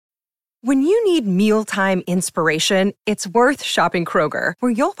When you need mealtime inspiration, it's worth shopping Kroger,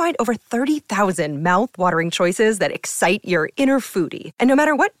 where you'll find over 30,000 mouth-watering choices that excite your inner foodie. And no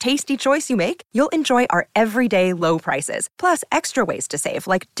matter what tasty choice you make, you'll enjoy our everyday low prices, plus extra ways to save,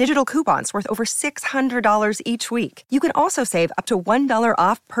 like digital coupons worth over $600 each week. You can also save up to $1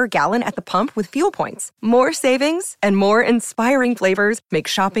 off per gallon at the pump with fuel points. More savings and more inspiring flavors make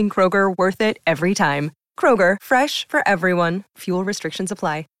shopping Kroger worth it every time. Kroger, fresh for everyone. Fuel restrictions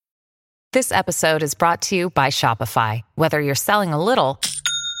apply. This episode is brought to you by Shopify. Whether you're selling a little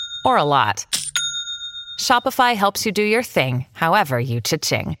or a lot, Shopify helps you do your thing, however you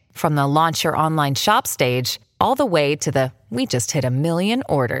cha-ching. From the launch your online shop stage, all the way to the we just hit 1 million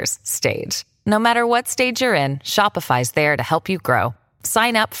orders stage. No matter what stage you're in, Shopify's there to help you grow.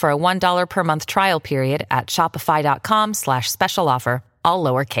 Sign up for a $1 per month trial period at shopify.com/special offer, all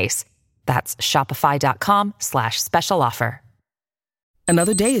lowercase. That's shopify.com/special offer.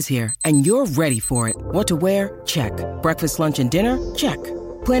 Another day is here, and you're ready for it. What to wear? Check. Breakfast, lunch, and dinner? Check.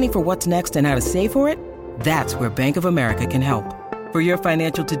 Planning for what's next and how to save for it? That's where Bank of America can help. For your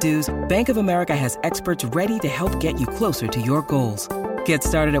financial to-dos, Bank of America has experts ready to help get you closer to your goals. Get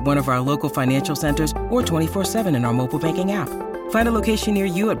started at one of our local financial centers or 24/7 in our mobile banking app. Find a location near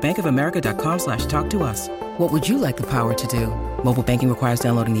you at bankofamerica.com/talktous. What would you like the power to do? Mobile banking requires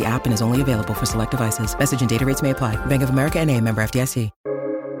downloading the app and is only available for select devices. Message and data rates may apply. Bank of America N.A., member FDIC.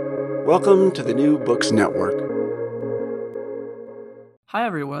 Welcome to the New Books Network. Hi,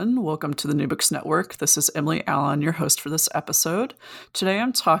 everyone. Welcome to the New Books Network. This is Emily Allen, your host for this episode. Today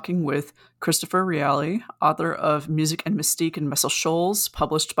I'm talking with Christopher Reale, author of Music and Mystique in Muscle Shoals,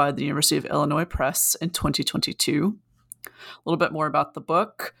 published by the University of Illinois Press in 2022. A little bit more about the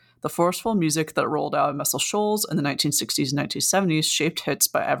book. The forceful music that rolled out of Muscle Shoals in the 1960s and 1970s shaped hits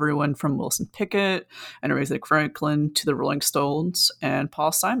by everyone from Wilson Pickett and Aretha Franklin to the Rolling Stones and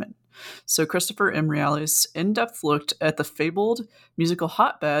Paul Simon. So Christopher M. Reale's in-depth look at the fabled musical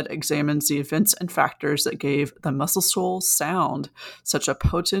hotbed examines the events and factors that gave the Muscle Shoals sound such a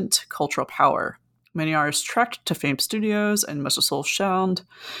potent cultural power. Many artists trekked to famed studios and Muscle Shoals sound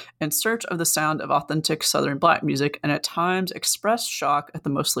in search of the sound of authentic Southern Black music, and at times expressed shock at the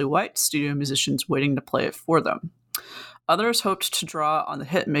mostly white studio musicians waiting to play it for them. Others hoped to draw on the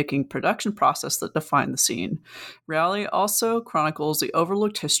hit-making production process that defined the scene. Reale also chronicles the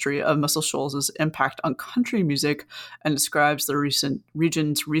overlooked history of Muscle Shoals' impact on country music and describes the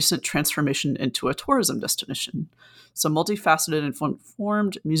region's recent transformation into a tourism destination. So multifaceted and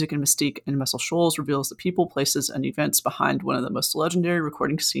informed Music and Mystique in Muscle Shoals reveals the people, places, and events behind one of the most legendary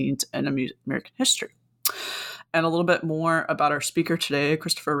recording scenes in American history. And a little bit more about our speaker today.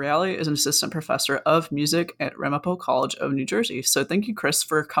 Christopher Reale is an assistant professor of music at Ramapo College of New Jersey. So thank you, Chris,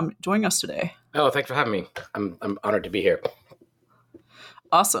 for joining us today. Oh, thanks for having me. I'm honored to be here.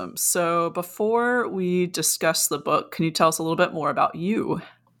 Awesome. So before we discuss the book, can you tell us a little bit more about you?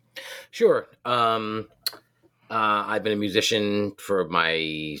 Sure. I've been a musician for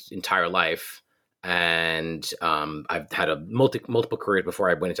my entire life, and I've had a multiple careers before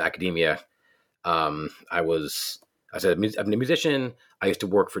I went into academia. I've been a musician. I used to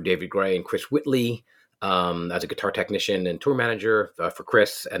work for David Gray and Chris Whitley as a guitar technician and tour manager for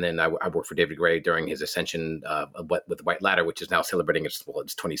Chris, and then I worked for David Gray during his ascension with White Ladder, which is now celebrating its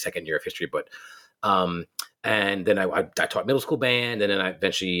 22nd year of history. But and then I taught middle school band, and then I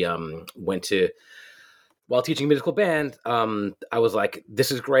eventually went to. While teaching musical band, I was like,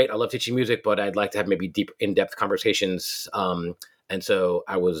 "This is great. I love teaching music, but I'd like to have maybe deep, in-depth conversations." And so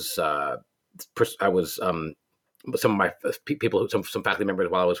I was some of my people, some faculty members,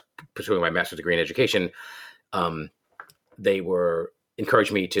 while I was pursuing my master's degree in education, they were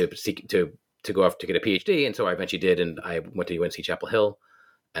encouraged me to go off to get a PhD, and so I eventually did, and I went to UNC Chapel Hill,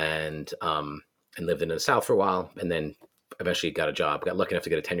 and lived in the South for a while, and then eventually got lucky enough to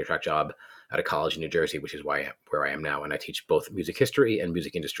get a tenure track job at a college in New Jersey, which is where I am now, and I teach both music history and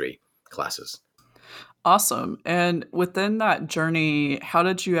music industry classes. Awesome. And within that journey, how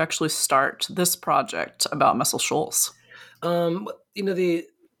did you actually start this project about Muscle Shoals? To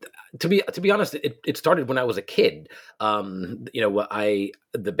be honest, it started when I was a kid. I've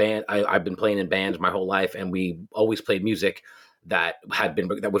been playing in bands my whole life, and we always played music that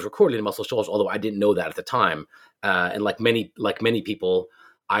was recorded in Muscle Shoals, although I didn't know that at the time. And like many people,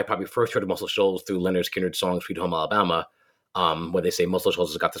 I probably first heard of Muscle Shoals through Leonard Skinner's song "Sweet Home Alabama," where they say Muscle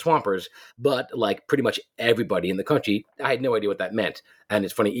Shoals has got the Swampers. But like pretty much everybody in the country, I had no idea what that meant. And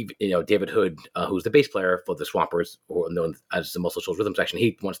it's funny, David Hood, who's the bass player for the Swampers, or known as the Muscle Shoals Rhythm Section,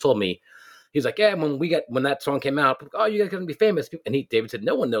 he once told me, He's like, yeah, when that song came out, oh, you guys are gonna be famous. And David said,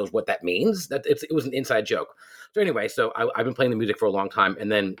 no one knows what that means. It was an inside joke. So anyway, I've been playing the music for a long time,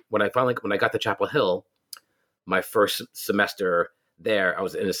 and then when I got to Chapel Hill, my first semester there, I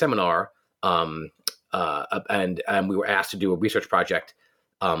was in a seminar, and we were asked to do a research project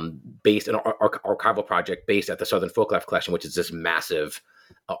based an archival project based at the Southern Folklife Collection, which is this massive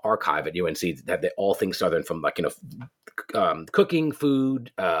archive at UNC that all things Southern, from cooking,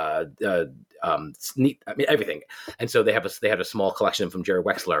 food, everything. And so they had a small collection from Jerry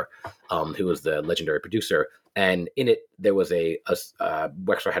Wexler, who was the legendary producer, and in it there was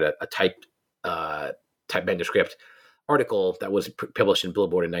Wexler had a typed manuscript article that was published in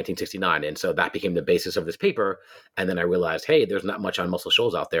Billboard in 1969, and so that became the basis of this paper. And then I realized, hey, there's not much on Muscle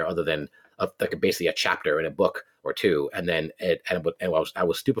Shoals out there other than basically a chapter in a book or two. And then I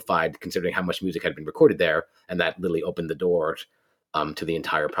was stupefied considering how much music had been recorded there, and that literally opened the doors to the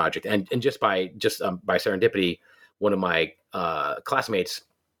entire project. And just by serendipity, one of my classmates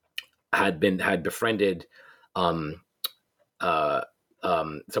had befriended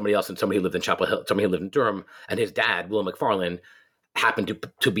somebody else, and somebody who lived in Chapel Hill, somebody who lived in Durham, and his dad, Will McFarlane, happened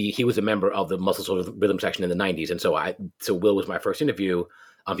to be, he was a member of the Muscle Shoals rhythm section in the 90s. And so Will was my first interview.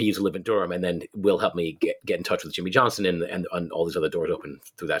 He used to live in Durham, and then Will helped me get in touch with Jimmy Johnson, and all these other doors opened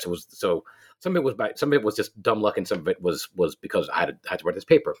through that. So some of it was just dumb luck, and some of it was because I had to write this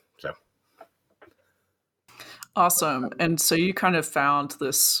paper. So awesome. And so you kind of found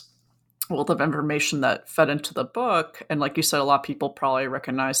this wealth of information that fed into the book. And like you said, a lot of people probably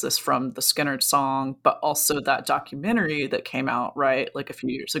recognize this from the Skynyrd song, but also that documentary that came out, right, like a few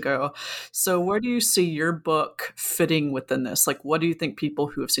years ago. So where do you see your book fitting within this? Like, what do you think people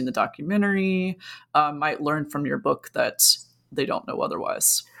who have seen the documentary might learn from your book that they don't know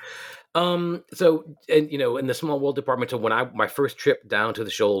otherwise? So, and in the small world department, so when my first trip down to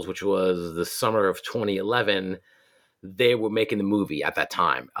the Shoals, which was the summer of 2011, they were making the movie at that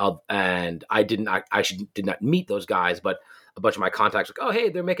time. And I did not meet those guys, but a bunch of my contacts were like, oh, hey,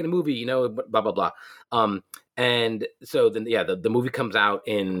 they're making a movie, blah, blah, blah. And so then, the movie comes out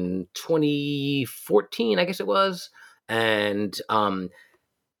in 2014, I guess it was. And,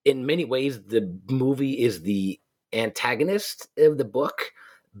 in many ways, the movie is the antagonist of the book,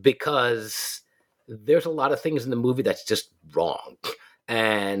 because there's a lot of things in the movie that's just wrong.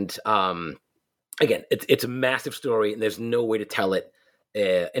 And, again, it's a massive story, and there's no way to tell it,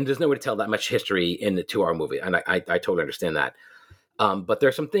 and there's no way to tell that much history in the 2-hour movie, and I totally understand that. But there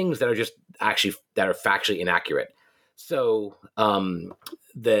are some things that are just that are factually inaccurate. So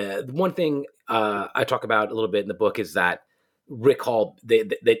the one thing I talk about a little bit in the book is that Rick Hall,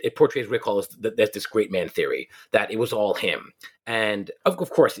 it portrays Rick Hall as there's this great man theory, that it was all him. And of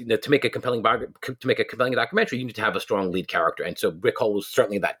course, to make a compelling documentary, you need to have a strong lead character. And so Rick Hall was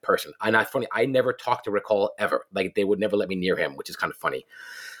certainly that person. And I never talked to Rick Hall ever. Like, they would never let me near him, which is kind of funny.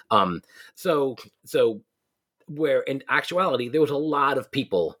 So where in actuality, there was a lot of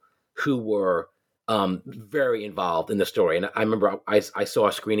people who were very involved in the story. And I remember I saw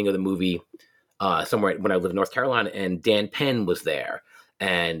a screening of the movie somewhere when I lived in North Carolina, and Dan Penn was there.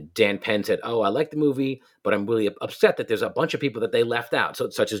 And Dan Penn said, oh, I like the movie, but I'm really upset that there's a bunch of people that they left out,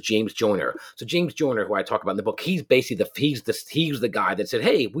 such as James Joyner. So James Joyner, who I talk about in the book, he's basically he's the guy that said,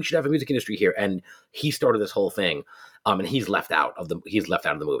 hey, we should have a music industry here. And he started this whole thing. And he's left out of the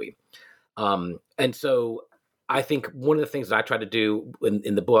movie. And so I think one of the things that I try to do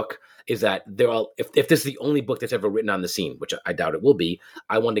in the book is that if this is the only book that's ever written on the scene, which I doubt it will be,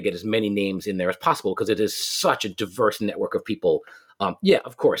 I want to get as many names in there as possible, because it is such a diverse network of people.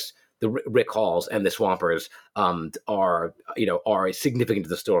 Of course, the Rick Halls and the Swampers are significant to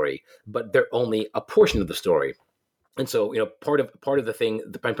the story, but they're only a portion of the story. And so, part of the thing,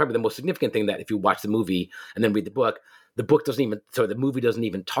 probably the most significant thing, that if you watch the movie and then read the movie doesn't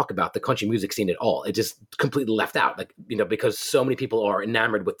even talk about the country music scene at all. It just completely left out, because so many people are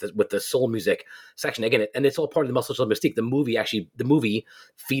enamored with the soul music section. Again, and it's all part of the Muscle Shoals mystique. The movie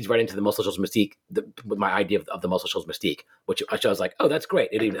feeds right into the Muscle Shoals mystique, with my idea of the Muscle Shoals mystique, which I was like, oh, that's great.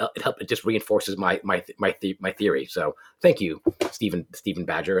 It just reinforces my theory. So thank you, Stephen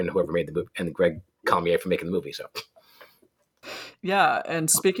Badger, and whoever made the movie, and Greg Collier for making the movie. So. Yeah.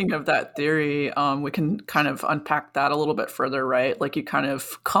 And speaking of that theory, we can kind of unpack that a little bit further, right? Like, you kind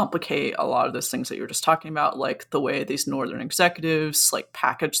of complicate a lot of those things that you were just talking about, like the way these Northern executives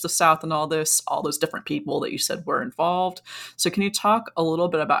package the South and all those different people that you said were involved. So can you talk a little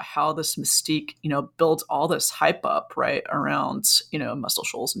bit about how this mystique, builds all this hype up, right, around, Muscle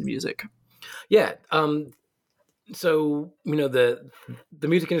Shoals and music? Yeah. So, the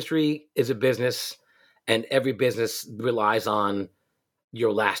music industry is a business, and every business relies on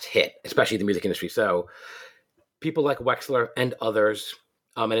your last hit, especially the music industry. So people like Wexler and others,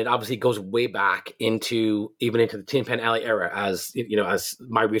 and it obviously goes way back into the Tin Pan Alley era, as as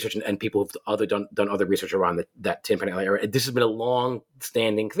my research and people who've done other research around that Tin Pan Alley era. This has been a long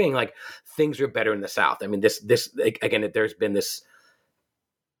standing thing. Like, things are better in the South. I mean, this again, there's been this,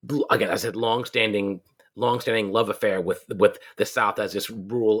 again, I said, long-standing love affair with the South as this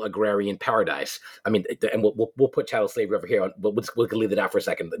rural agrarian paradise. I mean, and we'll put chattel slavery over here, but we'll leave it out for a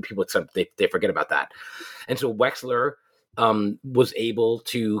second. People, they forget about that. And so Wexler was able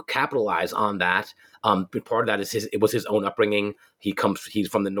to capitalize on that. But part of that is it was his own upbringing. He's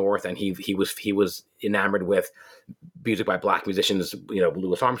from the North, and he was enamored with music by Black musicians,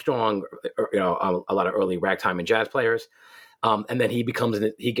 Louis Armstrong, a lot of early ragtime and jazz players. And then he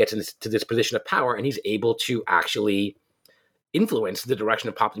gets into this position of power, and he's able to actually influence the direction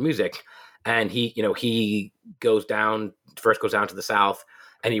of popular music. And he goes down to the South,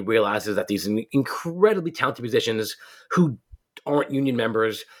 and he realizes that these incredibly talented musicians who aren't union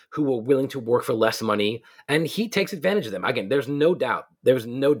members, who are willing to work for less money, and he takes advantage of them. Again, there's no doubt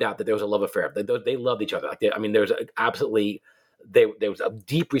that there was a love affair. They loved each other. There was a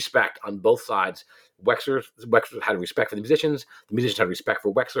deep respect on both sides. Wexler had respect for the musicians had respect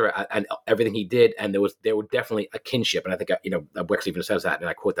for Wexler and everything he did, and there were definitely a kinship. And I think Wexler even says that, and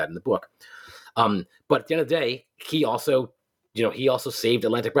I quote that in the book. But at the end of the day, he also saved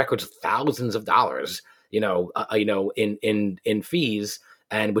Atlantic Records thousands of dollars, in fees,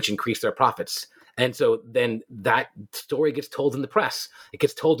 and which increased their profits. And so then that story gets told in the press. It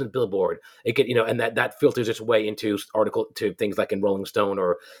gets told in Billboard. And that filters its way into to things like in Rolling Stone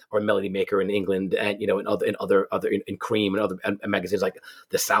or Melody Maker in England, and in Cream and other magazines. Like,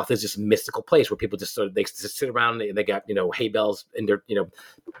 the South is this mystical place where people just they sit around and they got hay bells in their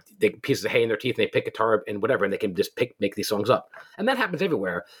they pieces of hay in their teeth, and they pick guitar and whatever, and they can just make these songs up. And that happens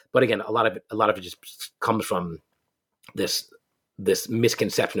everywhere. But again, a lot of it just comes from this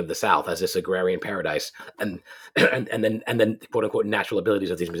misconception of the South as this agrarian paradise, and then quote unquote natural abilities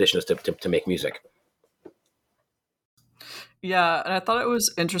of these musicians to make music. Yeah, and I thought it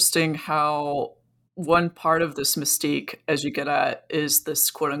was interesting how one part of this mystique, as you get at, is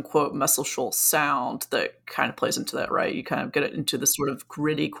this quote unquote Muscle Shoals sound that kind of plays into that, right? You kind of get it into this sort of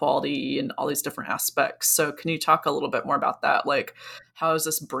gritty quality and all these different aspects. So can you talk a little bit more about that? Like, how is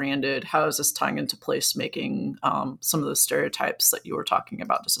this branded? How is this tying into placemaking? Some of those stereotypes that you were talking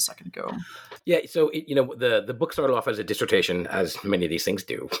about just a second ago. Yeah, so the book started off as a dissertation, as many of these things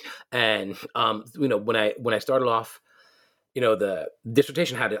do, and when I started off, the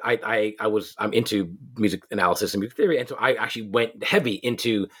dissertation had I'm into music analysis and music theory, and so I actually went heavy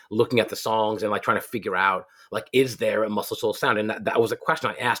into looking at the songs and like trying to figure out, like, is there a Muscle Shoals sound? And that was a question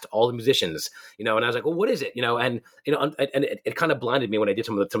I asked all the musicians, and I was like, well, what is it? And it kind of blinded me when I did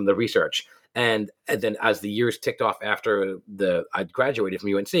some of the research, and then as the years ticked off after I graduated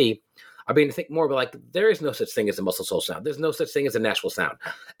from UNC, I began to think more about, like, there is no such thing as a Muscle Shoals sound. There's no such thing as a Nashville sound,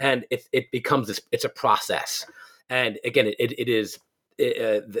 and it becomes this. It's a process. And again, it is,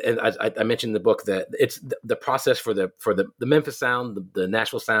 and as I mentioned in the book, that it's the process for the Memphis sound, the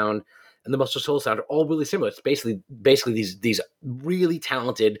Nashville sound, and the Muscle Shoals sound are all really similar. It's basically these really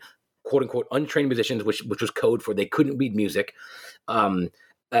talented, quote unquote, untrained musicians, which was code for they couldn't read music, and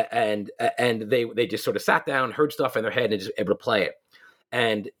they just sort of sat down, heard stuff in their head, and just able to play it.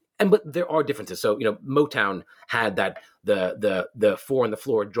 But there are differences. So Motown had that the 4 on the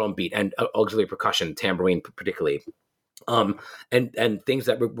floor drum beat and auxiliary percussion, tambourine particularly, and things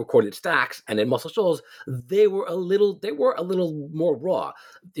that were recorded at Stax and in Muscle Shoals, they were a little more raw.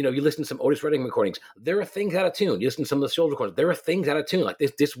 You listen to some Otis Redding recordings, there are things out of tune. You listen to some of the Shoals recordings, there are things out of tune. Like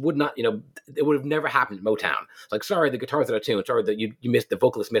this would not, it would have never happened at Motown. It's like, sorry, the guitar's out of tune. Sorry that you missed, the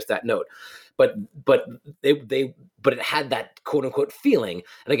vocalist missed that note. But it had that quote unquote feeling.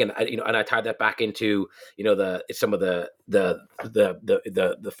 And again, and I tied that back into some of the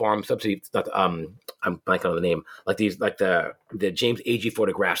farm subsidy. I'm blanking on the name. Like these, like the James Agee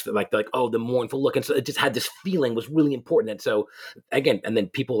photographs that like oh, the mournful look, and so it just had this feeling, was really important. And so again, and then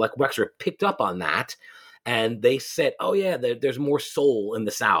people like Wexler picked up on that. And they said, "Oh yeah, there's more soul in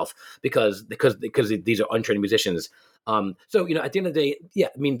the South because these are untrained musicians." So at the end of the day, yeah,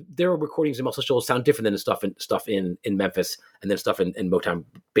 I mean, there are recordings in Muscle Shoals sound different than the stuff in Memphis, and then stuff in Motown.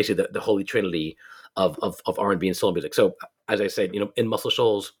 Basically, the holy trinity of R&B and soul music. So as I said, in Muscle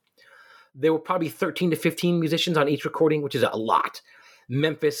Shoals, there were probably 13 to 15 musicians on each recording, which is a lot.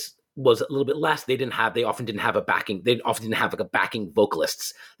 Memphis, was a little bit less. They often didn't have a backing. They often didn't have like a backing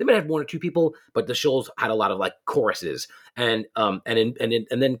vocalists. They might have one or two people, but the Shoals had a lot of like choruses. And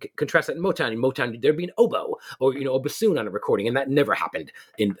then contrast that in Motown. In Motown, there'd be an oboe or a bassoon on a recording, and that never happened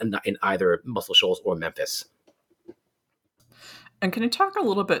in either Muscle Shoals or Memphis. And can you talk a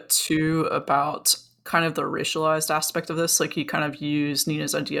little bit too about kind of the racialized aspect of this? Like, you kind of use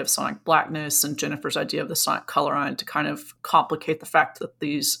Nina's idea of sonic blackness and Jennifer's idea of the sonic colorine to kind of complicate the fact that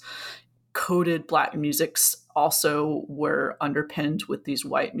these coded Black musics also were underpinned with these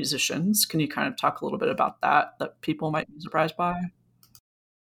white musicians. Can you kind of talk a little bit about that people might be surprised by?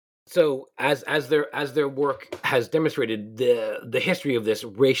 So as their work has demonstrated, the history of this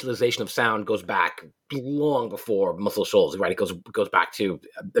racialization of sound goes back long before Muscle Shoals, right? It goes back to,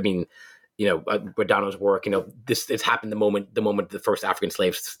 Redono's work. It's happened the moment the first African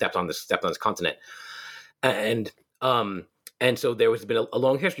slaves stepped on this continent, and so there has been a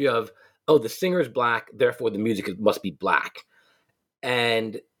long history of, the singer is Black, therefore the music must be Black,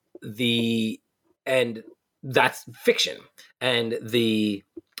 and that's fiction, and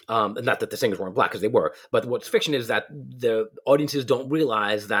not that the singers weren't Black, because they were, but what's fiction is that the audiences don't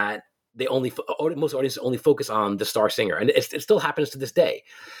realize that most audiences only focus on the star singer, and it still happens to this day.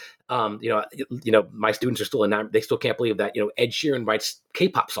 My students are still enamored. They still can't believe that Ed Sheeran writes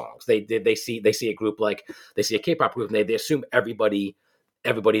K-pop songs. They see a group, like they see a K-pop group, and they assume everybody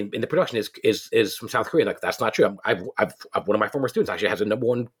in the production is from South Korea. Like, that's not true. I've one of my former students actually has a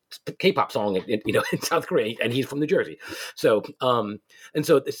 #1 K-pop song in South Korea, and he's from New Jersey. So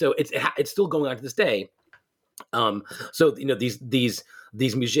it's still going on to this day.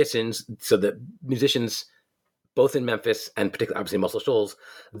 These musicians, so the musicians both in Memphis and particularly obviously Muscle Shoals,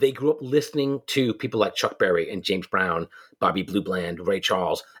 they grew up listening to people like Chuck Berry and James Brown, Bobby Blue Bland, Ray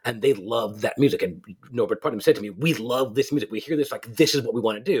Charles, and they loved that music. And Norbert Putnam said to me, "We love this music. We hear this, like, this is what we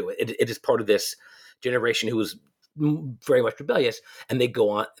want to do." It is part of this generation who was very much rebellious, and they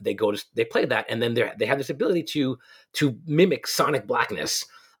play that, and then they have this ability to mimic sonic blackness.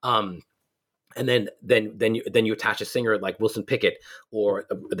 And then you attach a singer like Wilson Pickett, or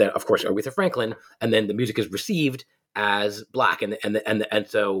then of course Aretha Franklin, and then the music is received as Black. And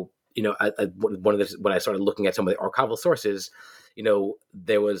so one of this, when I started looking at some of the archival sources,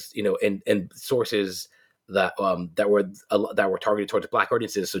 there was in sources that were targeted towards Black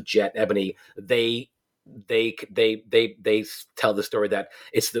audiences. So Jet, Ebony, they tell the story that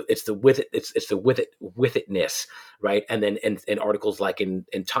it's the with itness, right? And then in articles like in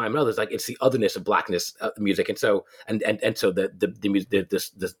Time and others, like, it's the otherness of Blackness music. And so the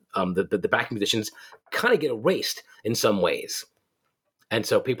backing musicians kind of get erased in some ways. And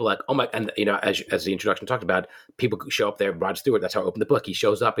so people like, oh my, and as the introduction talked about, people show up there. Rod Stewart, that's how I opened the book. He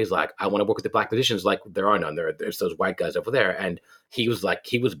shows up. He's like, I want to work with the Black musicians. Like, there are none. There's those white guys over there. And he was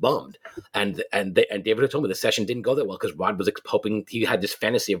bummed. And David had told me the session didn't go that well because Rod was hoping, he had this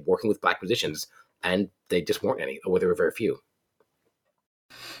fantasy of working with Black musicians, and they just weren't any, or there were very few.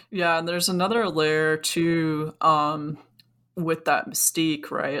 Yeah, and there's another layer too, with that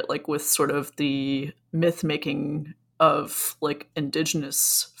mystique, right? Like, with sort of the myth making of like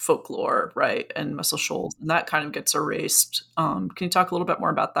indigenous folklore, right? And Muscle Shoals, and that kind of gets erased. Can you talk a little bit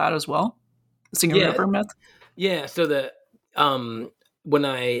more about that as well? The Singing River myth? Yeah. So when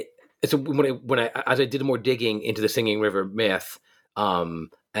I as I did more digging into the Singing River myth, I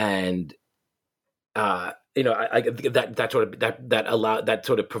that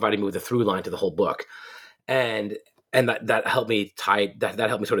sort of provided me with a through line to the whole book, and that helped me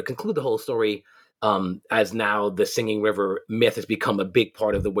sort of conclude the whole story. As now the Singing River myth has become a big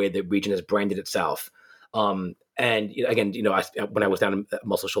part of the way the region has branded itself. And again, when I was down in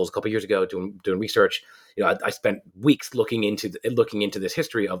Muscle Shoals a couple of years ago doing research, I spent weeks looking into this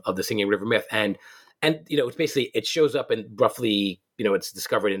history of the Singing River myth, and it's basically, it shows up in roughly, it's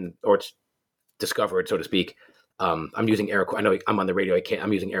discovered, so to speak. I'm using air quotes. I know I'm on the radio.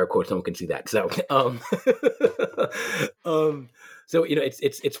 I'm using air quotes. No one can see that. So, so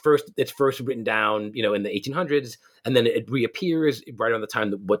it's first written down, in the 1800s, and then it reappears right around the time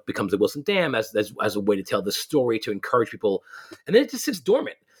that what becomes the Wilson Dam as a way to tell the story, to encourage people, and then it just sits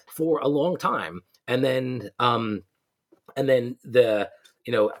dormant for a long time, and then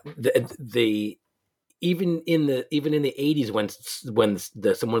even in the 80s, when one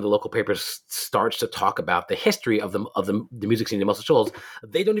of the local papers starts to talk about the history of the music scene in Muscle Shoals,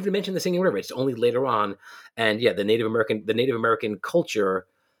 they don't even mention the Singing River. It's only later on, and the Native American culture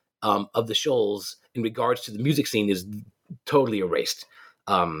of the Shoals in regards to the music scene is totally erased.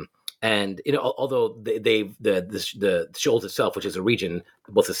 And although the Shoals itself, which is a region,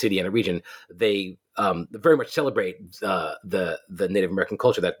 both a city and a region, they very much celebrate the Native American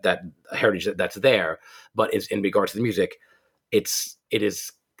culture, that heritage that's there. But in regards to the music, it's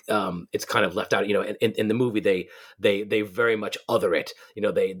kind of left out. In the movie, they very much other it.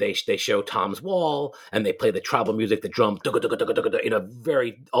 They show Tom's Wall, and they play the tribal music, the drum,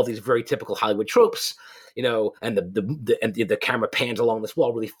 all these very typical Hollywood tropes. And the camera pans along this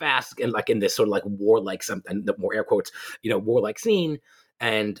wall really fast, and like in this sort of like warlike, and the more air quotes, warlike scene.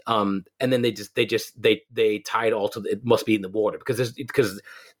 And then they tie it all to it must be in the water, because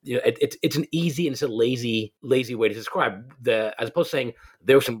it's an easy and it's a lazy way to describe as opposed to saying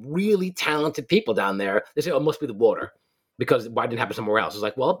there were some really talented people down there. They say, oh, it must be the water, because why didn't it happen somewhere else? It's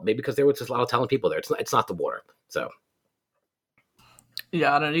like, well, maybe because there was just a lot of talented people there. It's not the water. So.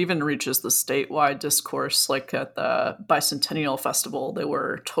 Yeah, and it even reaches the statewide discourse, like at the Bicentennial Festival, they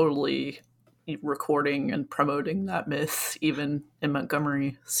were totally recording and promoting that myth, even in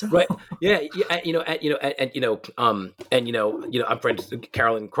Montgomery. So. Right? Yeah. I'm friends with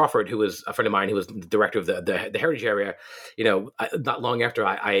Carolyn Crawford, who was a friend of mine, who was the director of the Heritage Area. Not long after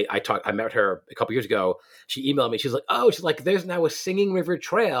I met her a couple years ago, she emailed me. She's like, there's now a Singing River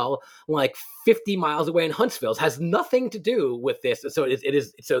Trail like 50 miles away in Huntsville. It has nothing to do with this. So it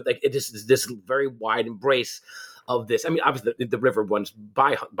is this very wide embrace of this. I mean, obviously the river runs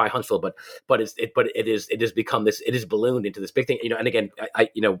by Huntsville, but it has become this. It is ballooned into this big thing. And again, I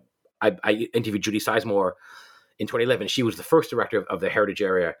interviewed Judy Sizemore in 2011. She was the first director of the Heritage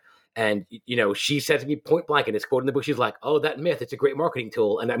Area, and she said to me point blank, and it's quoted in the book. She's like, "Oh, that myth, it's a great marketing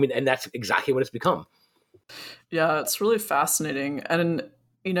tool," and I mean, and that's exactly what it's become. Yeah, it's really fascinating, and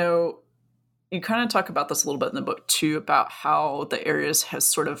you kind of talk about this a little bit in the book too, about how the areas has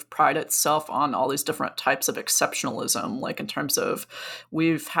sort of prided itself on all these different types of exceptionalism, like in terms of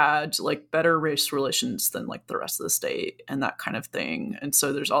we've had like better race relations than like the rest of the state and that kind of thing. And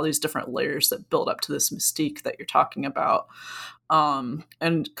so there's all these different layers that build up to this mystique that you're talking about.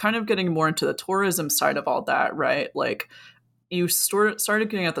 And kind of getting more into the tourism side of all that, right? Like you started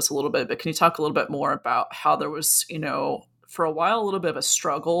getting at this a little bit, but can you talk a little bit more about how there was, for a while, a little bit of a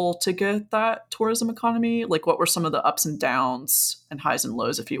struggle to get that tourism economy? Like what were some of the ups and downs and highs and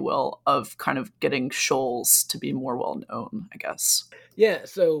lows, if you will, of kind of getting Shoals to be more well known, I guess? Yeah.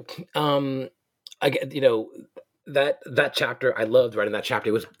 So, I get, that chapter I loved writing that chapter.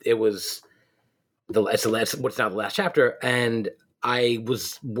 It was what's now the last chapter. And I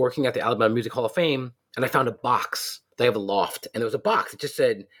was working at the Alabama Music Hall of Fame, and I found a box. They have a loft, and there was a box.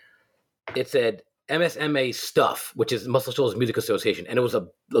 It said MSMA Stuff, which is Muscle Shoals Music Association. And it was a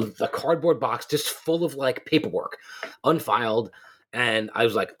cardboard box just full of like paperwork, unfiled. And I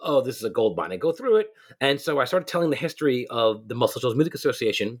was like, oh, this is a gold mine. I go through it. And so I started telling the history of the Muscle Shoals Music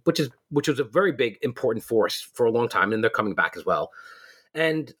Association, which was a very big, important force for a long time. And they're coming back as well.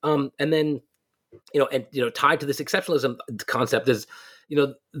 And then, tied to this exceptionalism concept is,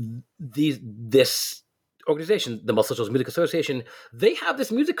 this organization, the Muscle Shoals Music Association, they have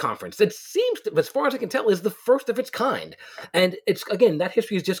this music conference that seems to, as far as I can tell, is the first of its kind. And it's, again, that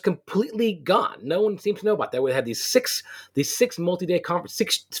history is just completely gone. No one seems to know about that. We had these six multi-day conference,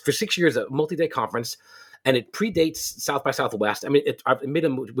 for 6 years, a multi-day conference, and it predates South by Southwest. I mean,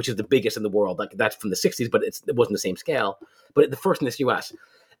 Midam, which is the biggest in the world, like that's from the 60s, but it wasn't the same scale, but the first in this US.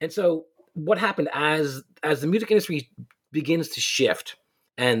 And so what happened as the music industry begins to shift,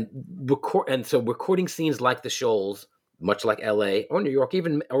 and recording scenes like the Shoals, much like LA or New York,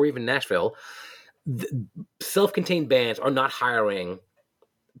 even Nashville, self-contained bands are not hiring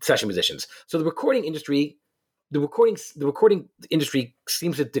session musicians. So the recording industry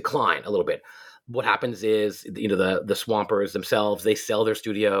seems to decline a little bit. What happens is, the Swampers themselves, they sell their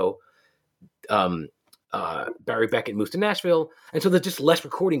studio. Barry Beckett moves to Nashville, and so there's just less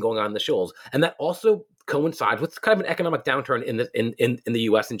recording going on in the Shoals, and that also coincides with kind of an economic downturn in the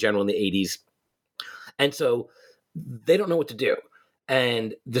U.S. in general in the 80s, and so they don't know what to do,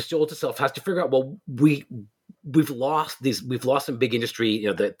 and the Shoals itself has to figure out, well, we've lost some big industry,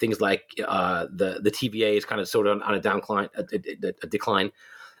 the things like the TVA is kind of sort of on a decline,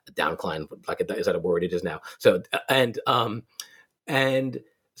 like is that a word? It is now. So and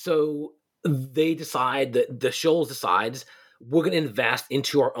so they decide that the Shoals decides we're going to invest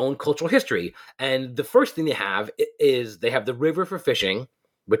into our own cultural history. And the first thing they have is they have the river for fishing,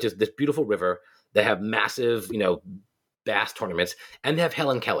 which is this beautiful river. They have massive, bass tournaments, and they have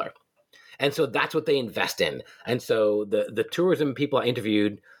Helen Keller. And so that's what they invest in. And so the tourism people I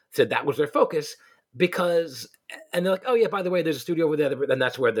interviewed said that was their focus, because, and they're like, oh yeah, by the way, there's a studio over there, and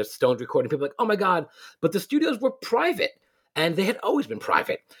that's where the Stones recording. People are like, oh my God, but the studios were private. and they had always been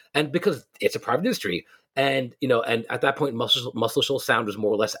private, and because it's a private industry, and and at that point, Muscle Shoals Sound was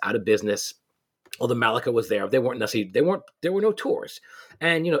more or less out of business. Although Malika was there, they weren't necessarily there were no tours,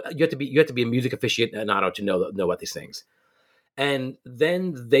 and you have to be a music aficionado to know about these things. And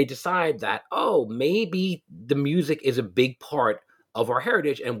then they decide that, oh, maybe the music is a big part of our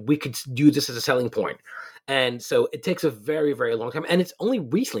heritage and we could use this as a selling point. And so it takes a very, very long time. And it's only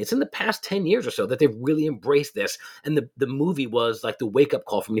recently, it's in the past 10 years or so that they've really embraced this. And the movie was like the wake up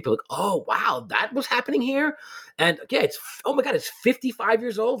call for me. People like, oh, wow, that was happening here. And yeah, oh my God, it's 55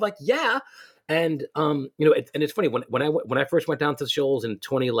 years old. Like, yeah. And, and it's funny when I first went down to the Shoals in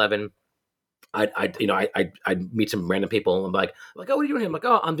 2011, I'd meet some random people and I'm like, oh, what are you doing here? I'm like,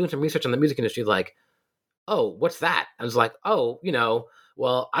 oh, I'm doing some research on the music industry. Like, oh, what's that? I was like, oh,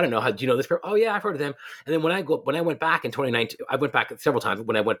 well, I don't know. How do you know this person? Oh yeah, I've heard of them. And then when I went back in 2019, I went back several times.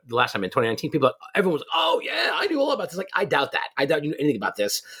 When I went the last time in 2019, everyone was like, oh yeah, I knew all about this. Like, I doubt that. I doubt you knew anything about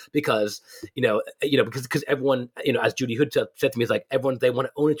this because because everyone, as Judy Hood said to me, it's like everyone, they want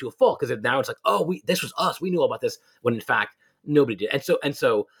to own it to a fault because now it's like, oh, this was us. We knew all about this when in fact nobody did. And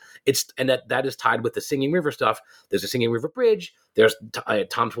so that is tied with the Singing River stuff. There's a Singing River Bridge. There's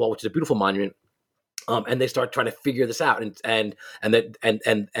Tom's Wall, which is a beautiful monument. And they start trying to figure this out, and then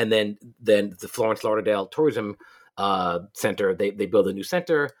the Florence Lauderdale Tourism Center, they build a new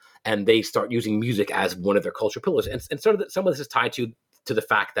center, and they start using music as one of their cultural pillars. And sort of some of this is tied to the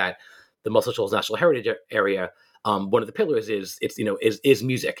fact that the Muscle Shoals National Heritage Area, one of the pillars is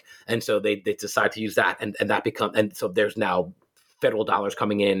music, and so they decide to use that, and that and so there's now federal dollars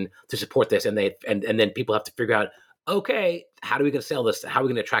coming in to support this, and then people have to figure out, okay, how are we going to sell this? How are we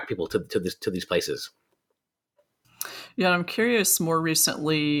going to attract people to these places? Yeah, I'm curious, more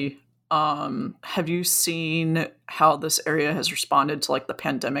recently, have you seen how this area has responded to like the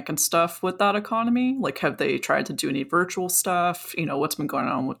pandemic and stuff with that economy? Like, have they tried to do any virtual stuff? What's been going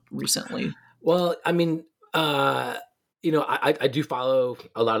on recently? Well, I mean, I do follow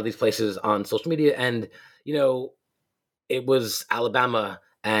a lot of these places on social media, and, it was Alabama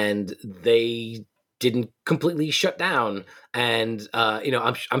and they didn't completely shut down. And,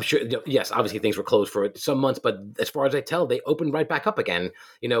 I'm sure, yes, obviously things were closed for some months, but as far as I tell, they opened right back up again,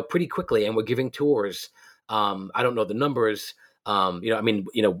 pretty quickly. And we're giving tours. I don't know the numbers. When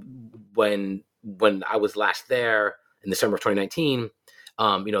I was last there in the summer of 2019,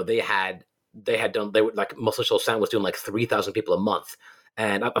 Muscle Shoals Sound was doing like 3,000 people a month.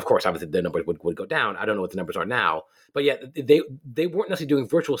 And of course, obviously the numbers would go down. I don't know what the numbers are now, but yeah, they weren't necessarily doing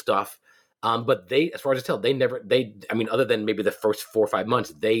virtual stuff. But they, as far as I tell, other than maybe the first 4 or 5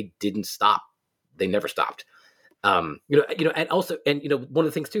 months, they didn't stop. They never stopped. And also, one of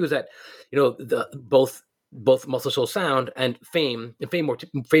the things too is that, both Muscle Shoals Sound and Fame in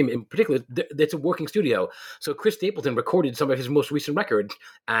particular, it's a working studio. So Chris Stapleton recorded some of his most recent record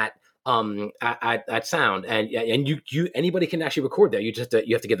at Sound, and you anybody can actually record there. You have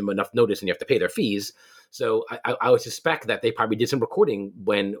to give them enough notice and you have to pay their fees. So I would suspect that they probably did some recording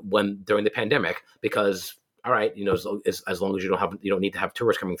when during the pandemic, because all right, as long as you don't need to have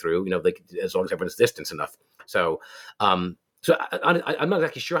tourists coming through, as long as everyone's distanced enough. So I'm not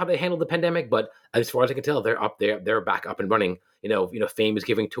exactly sure how they handled the pandemic, but as far as I can tell, they're back up and running. Fame is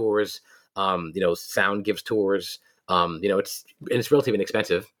giving tours. Sound gives tours. It's relatively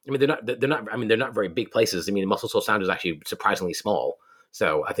inexpensive. I mean, they're not very big places. I mean, Muscle Shoals Sound is actually surprisingly small.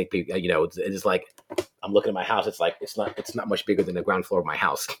 So I think, it's like, I'm looking at my house. It's like, it's not much bigger than the ground floor of my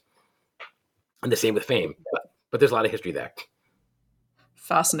house. And the same with Fame, but there's a lot of history there.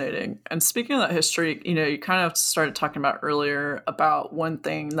 Fascinating. And speaking of that history, you kind of started talking about earlier about one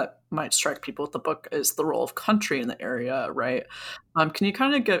thing that might strike people with the book is the role of country in the area, right? Can you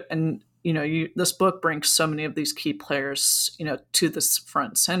kind of get, and this book brings so many of these key players, to this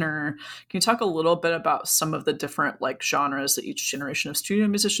front center. Can you talk a little bit about some of the different like genres that each generation of studio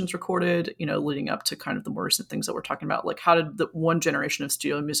musicians recorded, leading up to kind of the more recent things that we're talking about? Like, how did the one generation of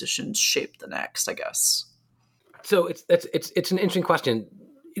studio musicians shape the next, I guess? So it's an interesting question.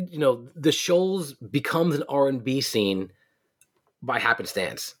 The Shoals becomes an R&B scene by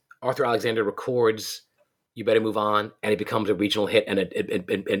happenstance. Arthur Alexander records You Better Move On, and it becomes a regional hit and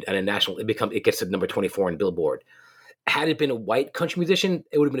a national. It gets to number 24 in Billboard. Had it been a white country musician,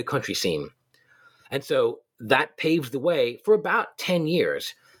 it would have been a country scene, and so that paves the way for about 10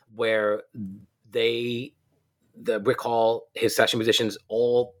 years, where Rick Hall, his session musicians,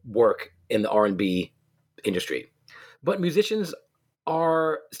 all work in the R&B industry, but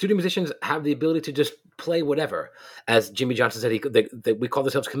studio musicians have the ability to just play whatever. As Jimmy Johnson said, we call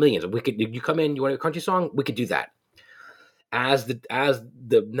ourselves chameleons. You come in, you want a country song, we could do that. as the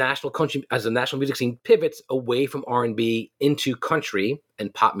national music scene pivots away from R&B into country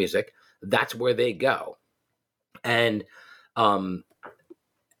and pop music, that's where they go. And for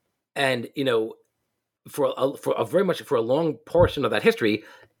a long portion of that history,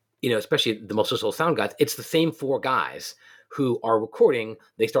 especially the Muscle Soul Sound guys, it's the same four guys who are recording.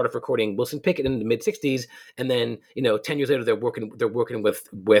 They started recording Wilson Pickett in the mid '60s, and then 10 years later they're working with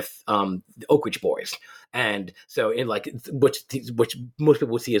the Oak Ridge Boys, and so in which most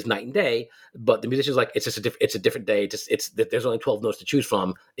people would see as night and day, but the musicians it's a different day. There's only 12 notes to choose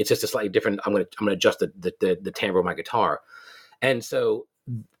from. It's just a slightly different. I'm gonna adjust the timbre of my guitar, and so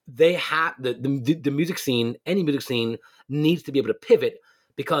they have the music scene. Any music scene needs to be able to pivot,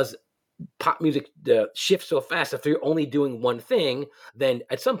 because pop music shifts so fast. If you're only doing one thing, then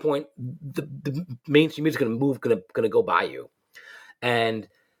at some point the mainstream music is going to go by you. And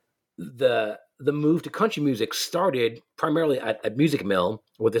the move to country music started primarily at Music Mill,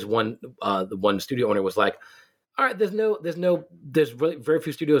 where this the one studio owner was like, all right, there's really very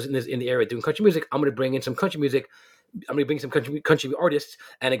few studios in the area doing country music. I'm going to bring in some country music. I'm going to bring some country artists,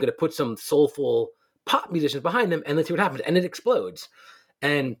 and I'm going to put some soulful pop musicians behind them, and let's see what happens. And it explodes.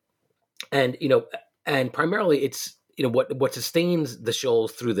 And primarily it's, what sustains the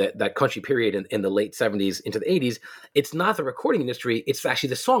Shoals through that country period in the late 70s into the 80s, it's not the recording industry, it's actually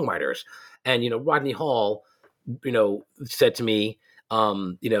the songwriters. And, Rodney Hall, said to me,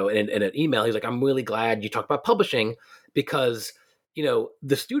 in an email, he's like, I'm really glad you talked about publishing, because,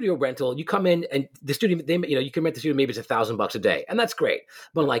 the studio rental, you come in and the studio, you can rent the studio, maybe it's $1,000 a day, and that's great.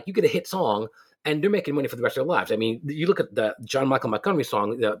 But you get a hit song, and they're making money for the rest of their lives. I mean, you look at the John Michael Montgomery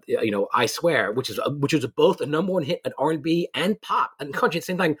song, "I Swear," which was both a number one hit at R&B and pop and country at the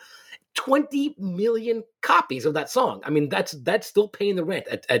same time. 20 million copies of that song. I mean, that's still paying the rent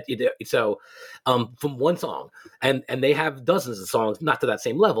from one song, and they have dozens of songs, not to that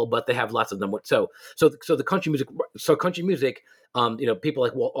same level, but they have lots of them. So the country music, people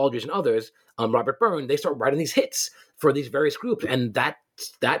like Walt Aldridge and others, Robert Byrne, they start writing these hits for these various groups, and that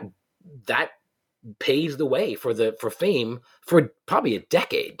paves the way for fame for probably a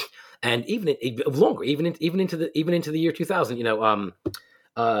decade, and even longer, even into the year 2000.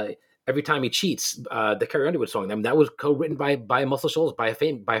 Every Time He Cheats, the Carrie Underwood song, that was co-written by Muscle Shoals, by a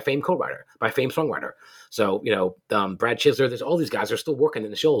famed co-writer, by a famed songwriter. So Brad Chisler, there's all these guys are still working in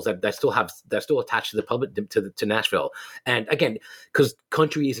the Shoals that still attached to the public to Nashville. And again, because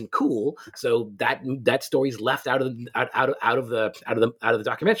country isn't cool, so that story's left out of the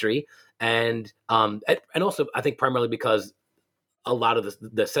documentary. And also I think primarily because a lot of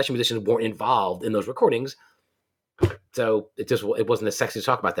the session musicians weren't involved in those recordings, so it wasn't as sexy to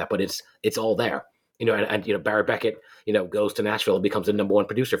talk about that, but it's all there, and Barry Beckett, goes to Nashville and becomes the number one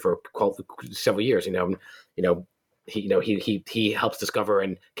producer for several years, he helps discover,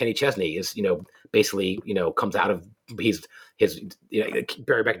 and Kenny Chesney is, basically, comes out of his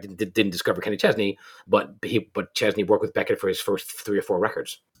Barry Beckett didn't discover Kenny Chesney, but Chesney worked with Beckett for his first 3 or 4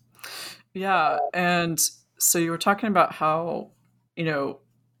 records. Yeah. And so you were talking about how,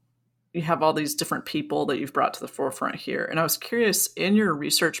 you have all these different people that you've brought to the forefront here. And I was curious, in your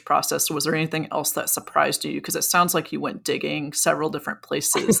research process, was there anything else that surprised you? Because it sounds like you went digging several different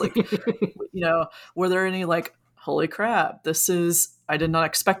places. Were there any holy crap, I did not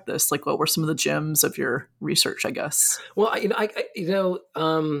expect this? What were some of the gems of your research, I guess? Well,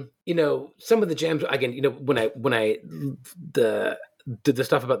 some of the gems, again, when I the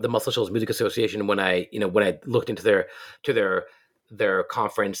stuff about the Muscle Shoals Music Association, when I looked into their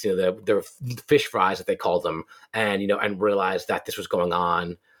conference, their fish fries that they called them, and realized that this was going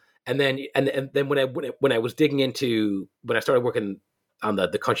on. And then when I was digging into, when I started working on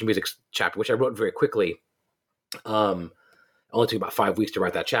the country music chapter, which I wrote very quickly, only took about 5 weeks to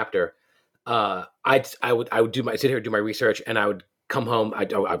write that chapter. I would sit here and do my research, and I would come home. I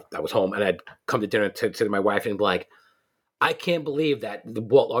was home, and I'd come to dinner to my wife and be like, I can't believe that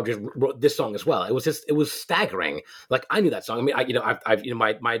Walt Aldridge wrote this song as well. It was staggering. I knew that song. I mean,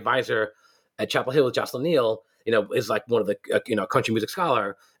 my advisor at Chapel Hill, Jocelyn Neal, is one of the country music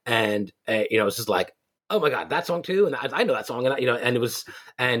scholar, and it's just like, oh my God, that song too, and I know that song, and and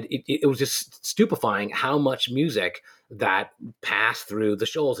it was just stupefying how much music that passed through the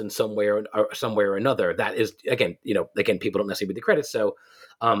Shoals in some way or another. That is again, people don't necessarily get the credit. So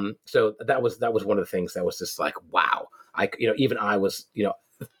that was one of the things that was just like, wow. Even I was,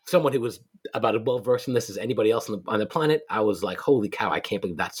 someone who was about as well versed in this as anybody else on the planet. I was like, holy cow, I can't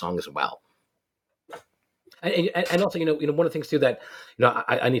believe that song as well. And also, one of the things too that,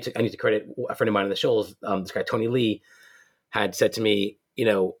 I need to credit a friend of mine in the Shoals, this guy, Tony Lee, had said to me, he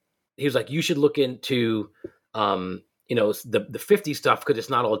was like, you should look into, the 50s stuff, because it's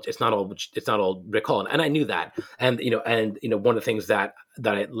not all Rick Hall, and I knew that, and one of the things that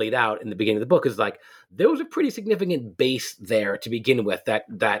I laid out in the beginning of the book is like there was a pretty significant base there to begin with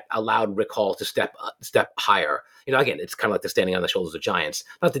that allowed Rick Hall to step higher. Again, it's kind of like the standing on the shoulders of giants.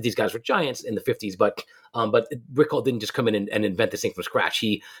 Not that these guys were giants in the 50s, but Rick Hall didn't just come in and invent this thing from scratch.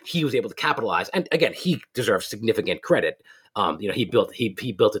 He was able to capitalize, and again, he deserves significant credit. He built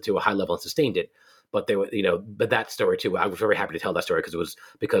it to a high level and sustained it. But they were, but that story too, I was very happy to tell that story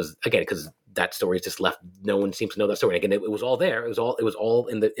because that story is just left. No one seems to know that story. And again, it was all there. It was all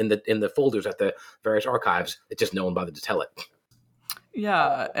in the folders at the various archives. It's just no one bothered to tell it.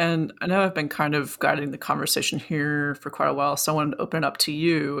 Yeah, and I know I've been kind of guiding the conversation here for quite a while, so I wanted to open it up to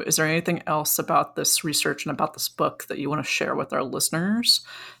you. Is there anything else about this research and about this book that you want to share with our listeners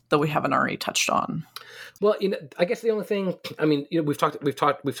that we haven't already touched on? Well, I guess the only thing, I mean, we've touched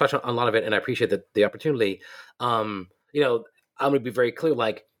on a lot of it, and I appreciate the opportunity. I'm going to be very clear.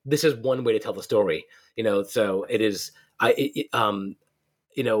 Like, this is one way to tell the story. So it is.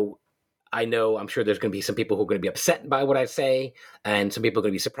 I know I'm sure there's going to be some people who are going to be upset by what I say, and some people are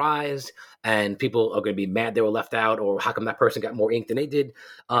going to be surprised, and people are going to be mad they were left out, or how come that person got more ink than they did.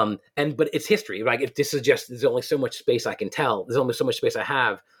 But it's history, right? If this is just, there's only so much space I can tell. There's only so much space I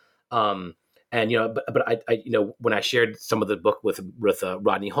have. But I when I shared some of the book with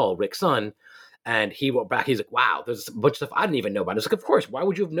Rodney Hall, Rick's son, and he wrote back, he's like, "Wow, there's a bunch of stuff I didn't even know about." It's like, of course, why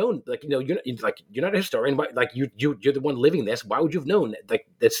would you have known? Like, you're not a historian, but like you're the one living this. Why would you have known? Like,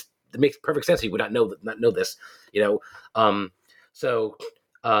 it makes perfect sense. You would not know this, So,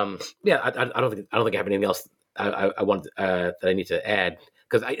 yeah, I don't think I have anything else I want that I need to add.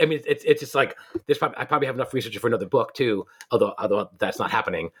 Because I mean, it's just like I probably have enough research for another book too. Although that's not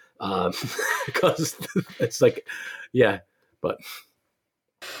happening, because it's like, yeah. But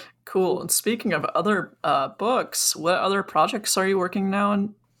cool. And speaking of other books, what other projects are you working now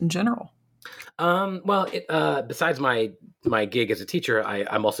in general? Well, besides my gig as a teacher,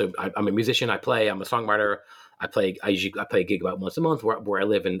 I'm a musician. I'm a songwriter. I play a gig about once a month where I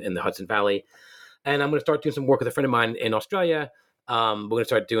live in the Hudson Valley, and I'm going to start doing some work with a friend of mine in Australia. We're going to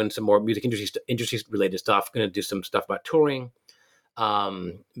start doing some more music industry related stuff. Going to do some stuff about touring.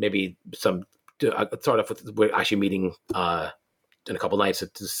 Maybe start off with, we're actually meeting in a couple nights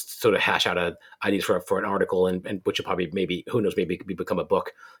to sort of hash out ideas for an article, and which will probably maybe become a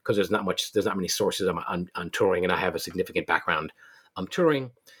book, because there's not many sources on touring, and I have a significant background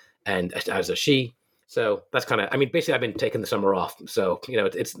touring, and as does she. So that's kind of, I mean, basically I've been taking the summer off. So,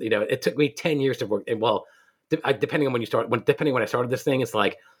 it took me 10 years to work. And well, depending on when I started this thing, it's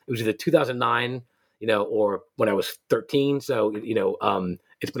like, it was either 2009, or when I was 13. So,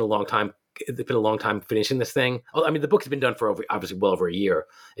 it's been a long time. It's been a long time finishing this thing. I mean, the book has been done for obviously well over a year.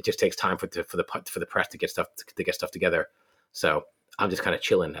 It just takes time for the press to get stuff together. So I'm just kind of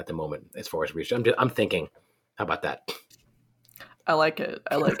chilling at the moment as far as research. I'm thinking, how about that? I like it.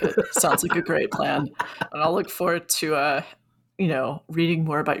 Sounds like a great plan. And I'll look forward to, reading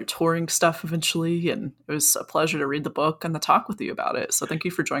more about your touring stuff eventually. And it was a pleasure to read the book and to talk with you about it. So thank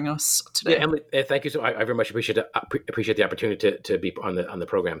you for joining us today. Yeah, Emily, thank you. So I very much appreciate the opportunity to be on the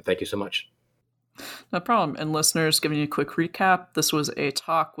program. Thank you so much. No problem. And listeners, giving you a quick recap, this was a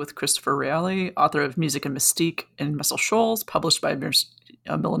talk with Christopher Reale, author of Music and Mystique in Muscle Shoals, published by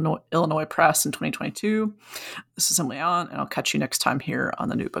Illinois Press in 2022. This is Emily Allen, and I'll catch you next time here on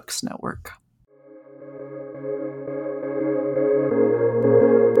the New Books Network.